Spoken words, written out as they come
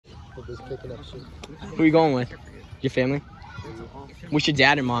Who are you going with? Your family? What's your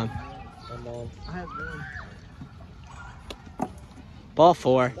dad and mom? My mom. Ball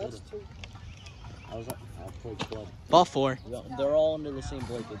 4. I played club. Ball 4. They're all under the same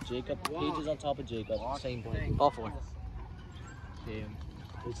blanket. Paige is on top of Jacob. Same blanket. Ball 4. Damn.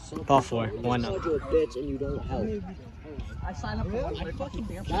 Ball 4. 1 up. You're a bitch and you don't help. I signed up for it.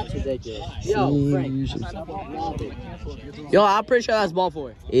 That's ridiculous. Yo, Frank. Yo, I'm pretty sure that's ball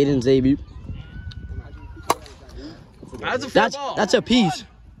 4. Aiden Xavier. That's a piece.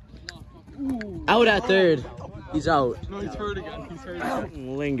 Out at third. He's out. No, he's hurt again. He's hurt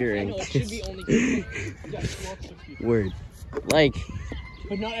again. Lingering. Word. Like.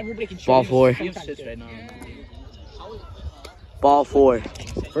 But not everybody can shoot. Ball 4. Right now. Ball 4.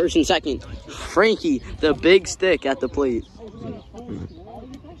 First and second. Frankie, the big stick at the plate.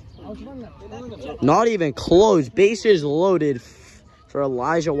 Not even close. Bases loaded for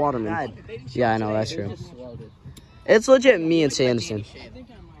Elijah Waterman. Yeah, I know, that's true. It's legit me and Sanderson.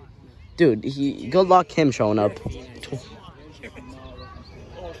 Dude, good luck him showing up.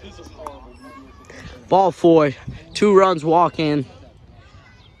 Ball 4. 2 runs walk in.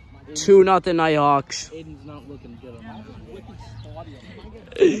 2-0 Nighthawks. Aiden's not looking good on that.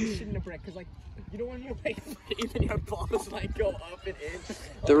 Shooting a brick because, like, you don't want to wait for even your balls like go up and in.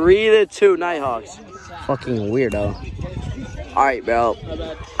 3-2 Nighthawks. Fucking weirdo. All right, bro.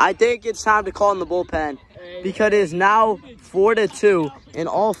 I think it's time to call in the bullpen because it is now 4-2, and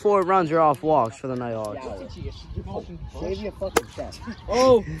all 4 runs are off walks for the Nighthawks. Shave your fucking chest.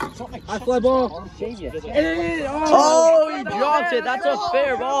 Oh, high fly ball. Shave your chest. Oh, he dropped it. That's a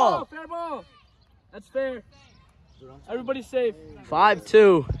fair ball. Fair ball. That's fair. Everybody's safe.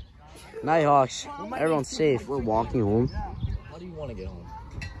 5-2 Nighthawks. Everyone's safe. We're walking home. How do you want to get home?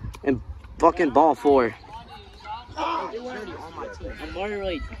 And fucking ball 4. I'm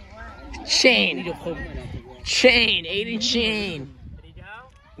worried. Chain. Aiden Chain.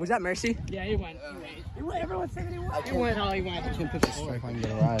 Was that Mercy? Yeah, he went. Everyone said that he went. He went. Oh, he went. I can't put this strike on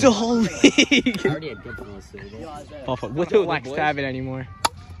The whole league. I already had good publicity. Ball 4. We don't like to have it anymore.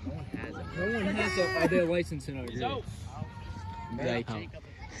 No one has their license in our group. Like,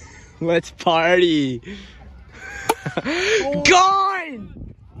 let's party.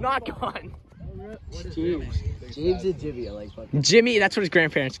 Gone! Not gone. James and Jimmy are like fucking. Jimmy, that's what his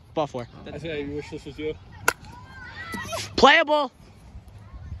grandparents. Ball 4. I say you wish this was you. Playable.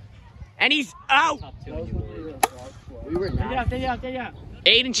 And he's out. We were not. Yeah.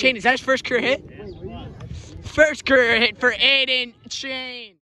 Aiden Chain, is that his first career hit? First career hit for Aiden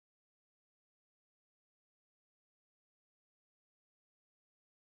Chain.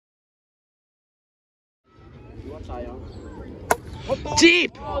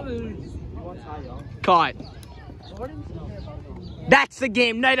 Deep. Caught. That's the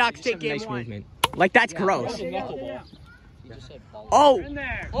game. Nighthawks take game 1. Like, that's gross. Oh.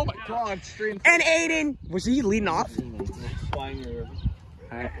 Oh my God. And Aiden. Was he leading off?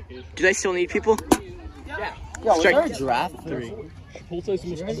 Alright. Do they still need people? Yeah. Yo, was Strike. there a draft 3? Chipotle must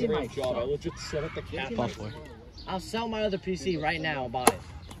do a great job. I legit set up the cap. Ball 4. I'll sell my other PC right now and buy it.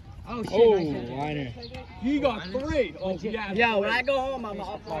 Oh shit! Oh, liner. You got 3. Oh yeah. Yo, when I go home, I'm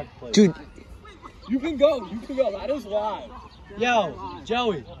off my plate. Dude. You can go. That is live. Yo,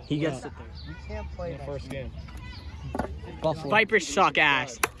 Joey. He gets You can't play The first game. Ball 4. Vipers suck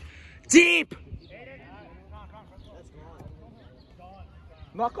ass. Deep.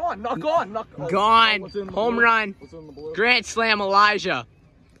 Knock on. Gone. Home run. What's in the blue? Grand slam Elijah.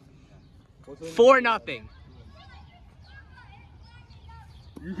 4-0.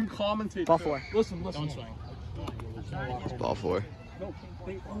 You can commentate. Ball too. 4. Listen. Ball 4. No,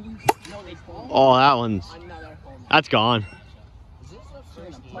 Oh, that one's. That's gone.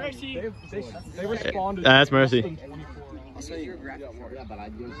 Mercy. They responded. That's Mercy.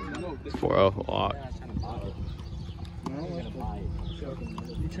 4-0 walk.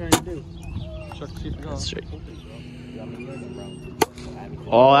 What you trying to do? Check to see if you got Straight.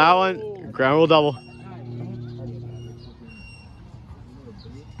 Oh, that one. Ground rule double.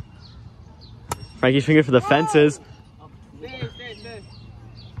 Frankie's finger for the fences.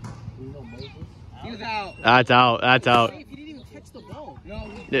 He was out. That's out. That's out. He didn't even catch the ball. No.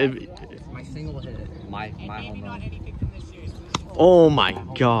 My single hit. My home run. Oh my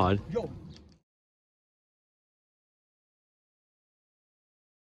God.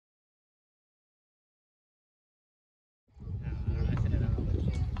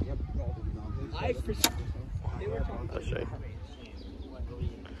 That's right.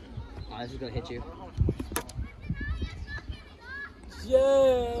 Oh, this is gonna hit you.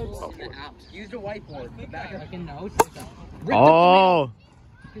 Yes. Use the whiteboard. Back fucking notes. Oh.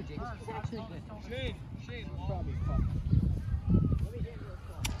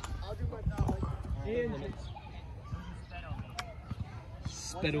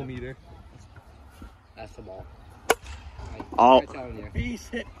 Speedometer. That's the ball. Oh, Beast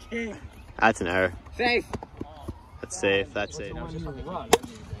hit king. that's an error. Safe. That's safe. That's safe.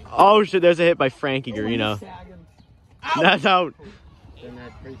 Oh shit! There's a hit by Frankie Garino. That's out.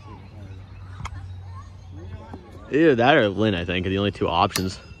 Either that or Lynn, I think, are the only two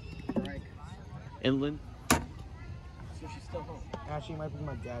options. And Lynn. Actually, might be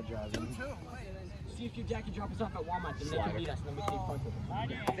my dad driving. See if your dad can drop us off at Walmart and they can meet us and then we can take punch with them.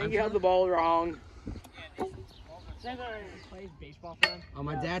 I think you held the ball wrong. Oh,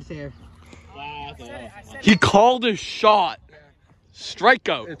 my dad's here. He called a shot.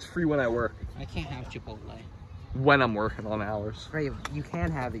 Strikeout. It's free when I work. I can't have Chipotle. When I'm working on hours. Right, you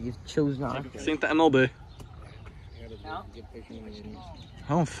can have it. You chose not. Same the MLB. I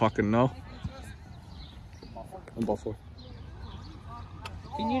don't fucking know. I'm Buffalo.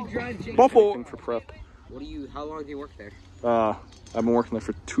 Can you drive Jake? Buffalo for prep. How long do you work there? I've been working there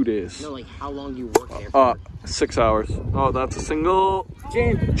for 2 days. No, like how long do you work there for? 6 hours. Oh, that's a single.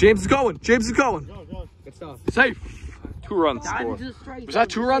 James. James is going. James is going. Good stuff. Safe. 2 runs scored. Was that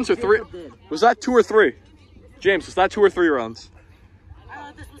 2 runs or 3? Was that 2 or 3? James, was that 2 or 3 runs? I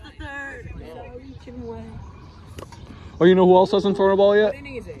thought this was the third. Oh, you know who else hasn't thrown a ball yet? What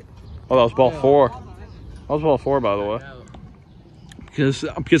inning is it? Oh, that was ball 4. That was ball 4, by the way.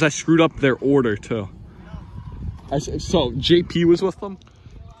 Because I screwed up their order too. So JP was with them.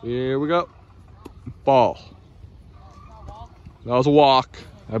 Here we go. Ball. That was a walk,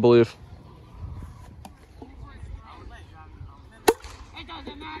 I believe.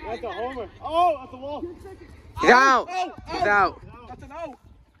 That's a homer. Oh, that's a wall. He's out. He's out. That's an out.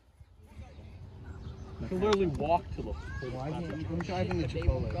 You can literally walk to the. I'm driving the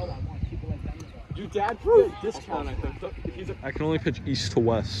Chipotle. Your dad put a discount, I think. I can only pitch east to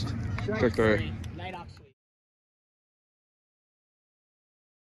west. Strike 3.